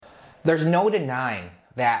There's no denying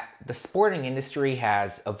that the sporting industry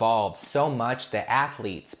has evolved so much that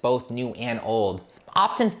athletes, both new and old,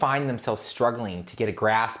 often find themselves struggling to get a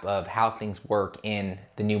grasp of how things work in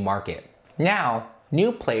the new market. Now,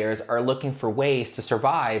 new players are looking for ways to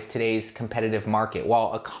survive today's competitive market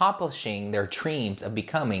while accomplishing their dreams of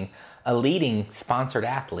becoming a leading sponsored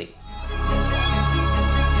athlete.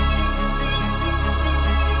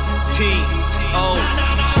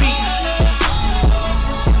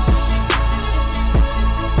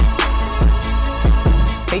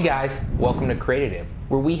 Hey guys, welcome to Creative,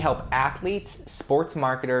 where we help athletes, sports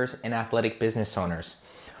marketers, and athletic business owners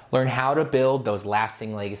learn how to build those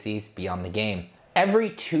lasting legacies beyond the game. Every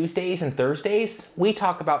Tuesdays and Thursdays, we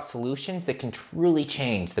talk about solutions that can truly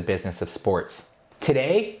change the business of sports.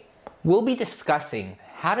 Today, we'll be discussing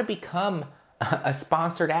how to become a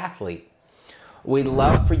sponsored athlete. We'd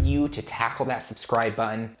love for you to tackle that subscribe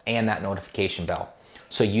button and that notification bell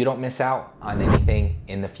so you don't miss out on anything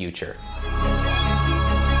in the future.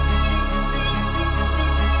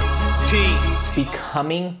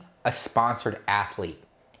 Becoming a sponsored athlete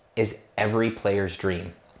is every player's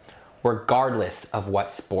dream, regardless of what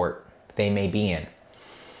sport they may be in.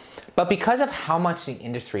 But because of how much the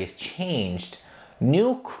industry has changed,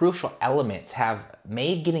 new crucial elements have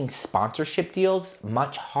made getting sponsorship deals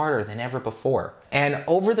much harder than ever before. And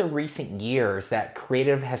over the recent years that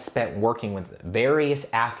Creative has spent working with various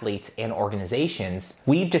athletes and organizations,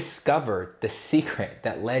 we've discovered the secret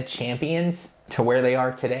that led champions to where they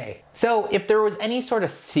are today. So if there was any sort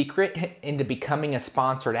of secret into becoming a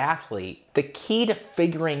sponsored athlete, the key to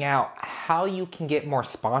figuring out how you can get more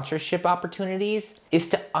sponsorship opportunities is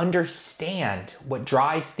to understand what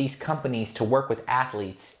drives these companies to work with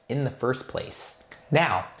athletes in the first place.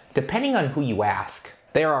 Now, depending on who you ask,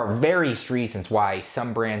 there are various reasons why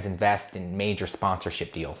some brands invest in major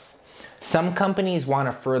sponsorship deals. Some companies want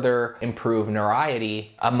to further improve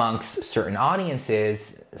notoriety amongst certain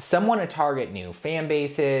audiences. Some want to target new fan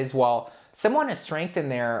bases, while some want to strengthen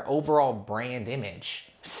their overall brand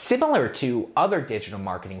image. Similar to other digital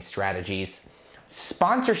marketing strategies,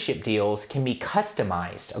 sponsorship deals can be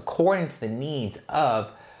customized according to the needs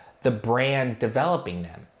of the brand developing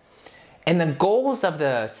them. And the goals of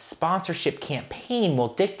the sponsorship campaign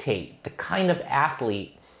will dictate the kind of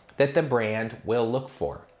athlete that the brand will look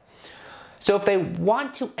for. So if they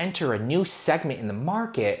want to enter a new segment in the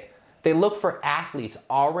market, they look for athletes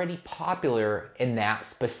already popular in that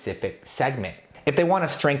specific segment. If they want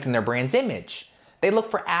to strengthen their brand's image, they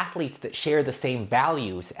look for athletes that share the same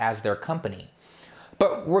values as their company.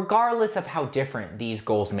 But regardless of how different these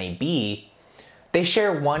goals may be, they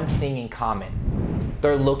share one thing in common.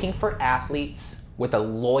 They're looking for athletes with a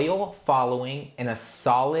loyal following and a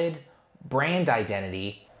solid brand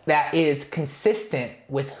identity that is consistent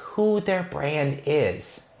with who their brand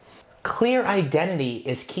is. Clear identity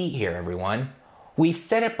is key here, everyone. We've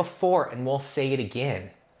said it before and we'll say it again.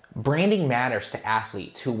 Branding matters to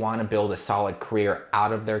athletes who want to build a solid career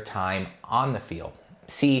out of their time on the field.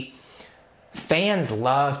 See, fans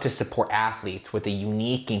love to support athletes with a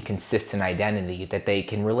unique and consistent identity that they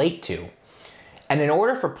can relate to. And in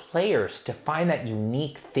order for players to find that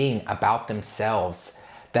unique thing about themselves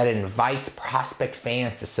that invites prospect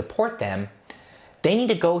fans to support them, they need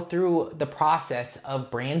to go through the process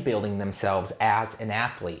of brand building themselves as an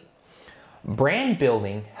athlete. Brand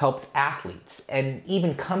building helps athletes and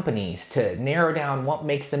even companies to narrow down what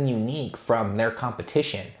makes them unique from their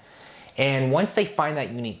competition. And once they find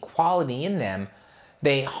that unique quality in them,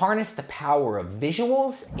 they harness the power of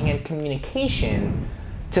visuals and communication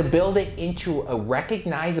to build it into a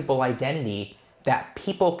recognizable identity that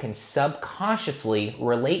people can subconsciously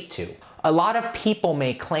relate to. A lot of people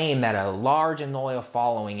may claim that a large and loyal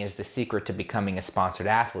following is the secret to becoming a sponsored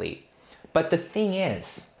athlete. But the thing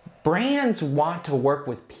is, brands want to work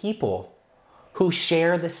with people who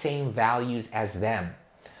share the same values as them.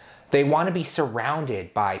 They want to be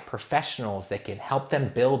surrounded by professionals that can help them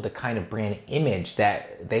build the kind of brand image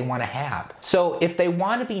that they want to have. So if they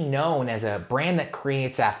want to be known as a brand that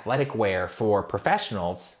creates athletic wear for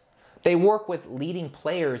professionals, they work with leading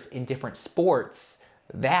players in different sports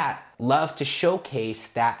that love to showcase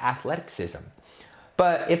that athleticism.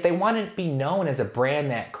 But if they want to be known as a brand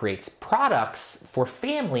that creates products for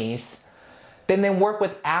families, then they work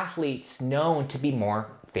with athletes known to be more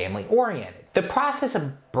family-oriented. The process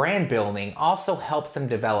of brand building also helps them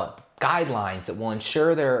develop guidelines that will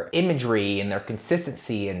ensure their imagery and their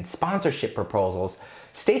consistency and sponsorship proposals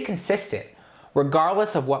stay consistent,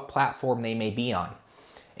 regardless of what platform they may be on.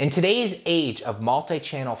 In today's age of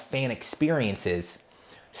multi-channel fan experiences,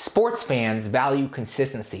 sports fans value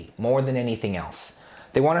consistency more than anything else.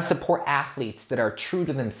 They want to support athletes that are true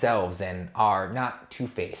to themselves and are not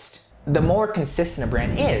two-faced. The more consistent a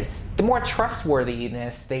brand is, the more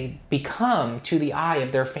trustworthiness they become to the eye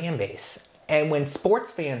of their fan base. And when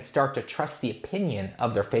sports fans start to trust the opinion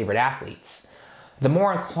of their favorite athletes, the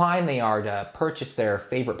more inclined they are to purchase their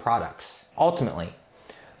favorite products. Ultimately,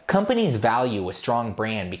 companies value a strong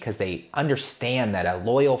brand because they understand that a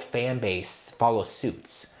loyal fan base follows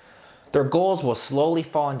suits. Their goals will slowly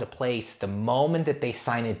fall into place the moment that they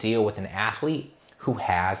sign a deal with an athlete who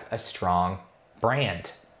has a strong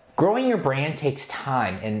brand. Growing your brand takes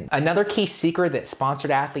time, and another key secret that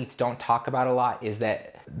sponsored athletes don't talk about a lot is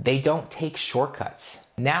that they don't take shortcuts.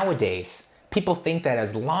 Nowadays, people think that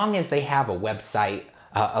as long as they have a website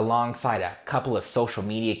alongside a couple of social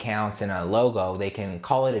media accounts and a logo, they can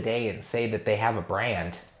call it a day and say that they have a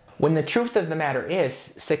brand. When the truth of the matter is,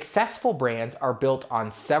 successful brands are built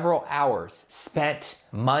on several hours spent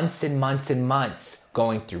months and months and months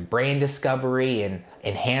going through brand discovery and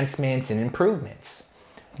enhancements and improvements.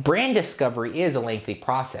 Brand discovery is a lengthy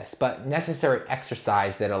process, but necessary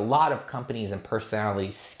exercise that a lot of companies and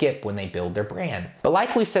personalities skip when they build their brand. But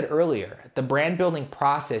like we said earlier, the brand building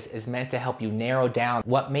process is meant to help you narrow down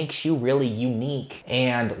what makes you really unique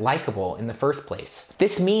and likable in the first place.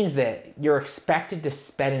 This means that you're expected to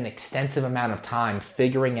spend an extensive amount of time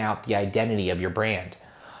figuring out the identity of your brand,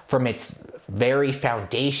 from its very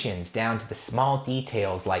foundations down to the small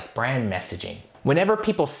details like brand messaging. Whenever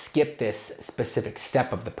people skip this specific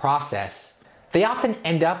step of the process, they often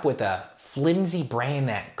end up with a flimsy brand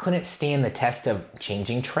that couldn't stand the test of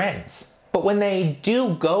changing trends. But when they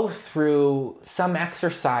do go through some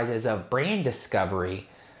exercises of brand discovery,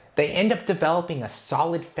 they end up developing a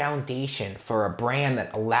solid foundation for a brand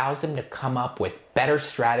that allows them to come up with better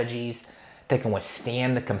strategies that can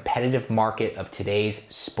withstand the competitive market of today's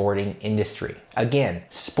sporting industry. Again,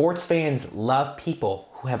 sports fans love people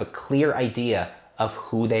who have a clear idea of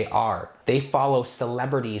who they are. They follow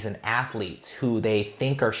celebrities and athletes who they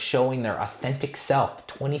think are showing their authentic self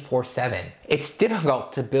 24/7. It's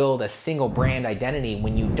difficult to build a single brand identity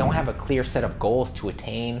when you don't have a clear set of goals to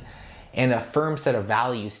attain and a firm set of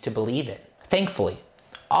values to believe in. Thankfully,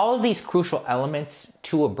 all of these crucial elements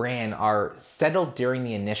to a brand are settled during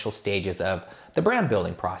the initial stages of the brand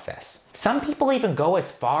building process. Some people even go as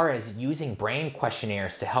far as using brand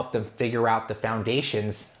questionnaires to help them figure out the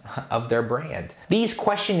foundations of their brand. These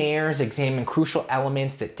questionnaires examine crucial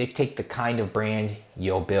elements that dictate the kind of brand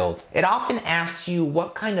you'll build. It often asks you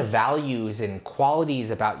what kind of values and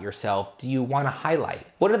qualities about yourself do you want to highlight?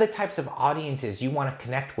 What are the types of audiences you want to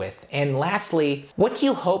connect with? And lastly, what do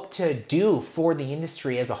you hope to do for the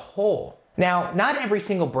industry as a whole? Now, not every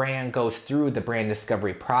single brand goes through the brand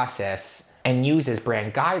discovery process and uses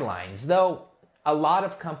brand guidelines, though a lot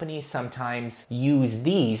of companies sometimes use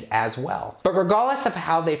these as well. But regardless of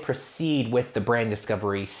how they proceed with the brand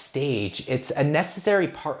discovery stage, it's a necessary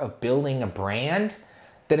part of building a brand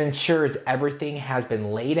that ensures everything has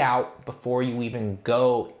been laid out before you even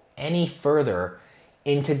go any further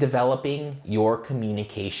into developing your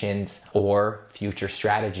communications or future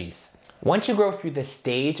strategies. Once you go through this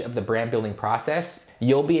stage of the brand building process,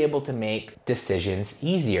 you'll be able to make decisions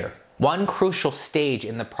easier. One crucial stage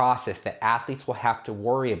in the process that athletes will have to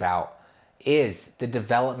worry about is the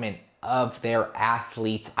development of their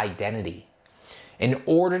athlete's identity. In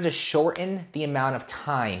order to shorten the amount of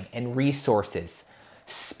time and resources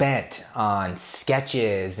spent on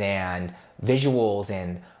sketches and visuals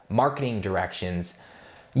and marketing directions,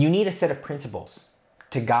 you need a set of principles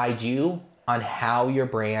to guide you on how your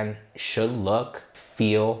brand should look,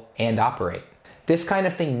 feel, and operate. This kind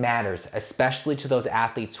of thing matters, especially to those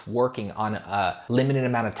athletes working on a limited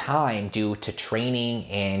amount of time due to training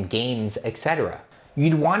and games, etc.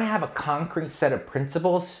 You'd want to have a concrete set of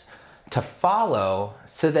principles to follow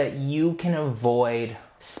so that you can avoid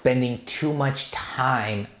spending too much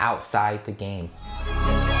time outside the game.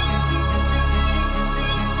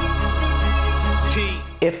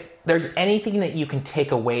 If there's anything that you can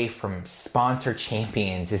take away from Sponsor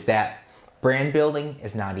Champions, is that brand building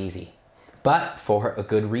is not easy, but for a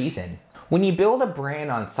good reason. When you build a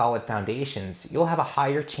brand on solid foundations, you'll have a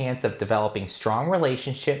higher chance of developing strong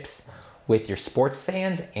relationships with your sports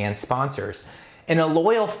fans and sponsors. And a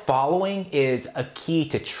loyal following is a key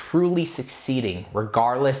to truly succeeding,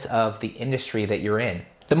 regardless of the industry that you're in.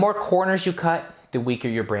 The more corners you cut, the weaker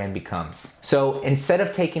your brand becomes. So instead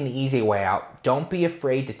of taking the easy way out, don't be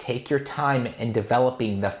afraid to take your time in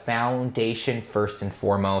developing the foundation first and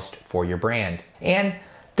foremost for your brand. And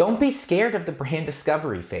don't be scared of the brand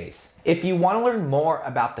discovery phase. If you want to learn more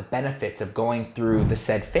about the benefits of going through the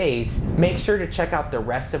said phase, make sure to check out the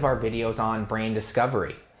rest of our videos on brand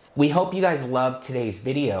discovery. We hope you guys loved today's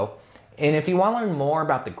video. And if you want to learn more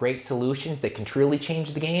about the great solutions that can truly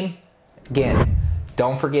change the game, again,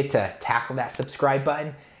 don't forget to tackle that subscribe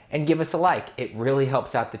button and give us a like. It really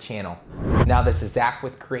helps out the channel. Now, this is Zach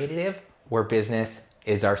with Creatitive, where business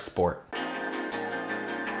is our sport.